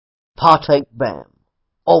Partake Bam,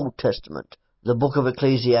 Old Testament, the book of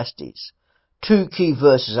Ecclesiastes. Two key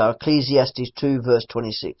verses are Ecclesiastes 2 verse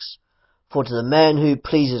 26. For to the man who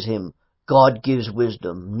pleases him, God gives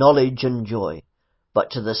wisdom, knowledge and joy. But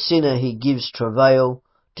to the sinner he gives travail,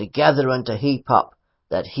 to gather and to heap up,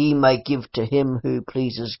 that he may give to him who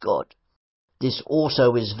pleases God. This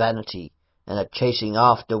also is vanity, and a chasing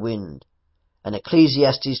after wind. And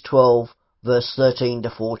Ecclesiastes 12 verse 13 to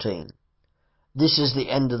 14. This is the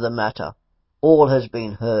end of the matter. All has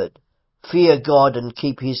been heard. Fear God and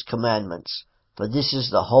keep his commandments, for this is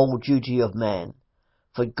the whole duty of man.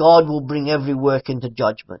 For God will bring every work into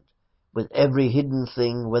judgment, with every hidden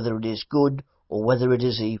thing, whether it is good or whether it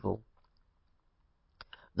is evil.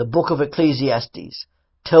 The book of Ecclesiastes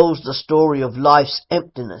tells the story of life's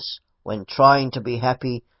emptiness when trying to be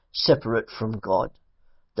happy separate from God.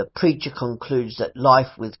 The preacher concludes that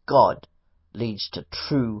life with God leads to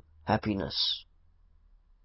true happiness.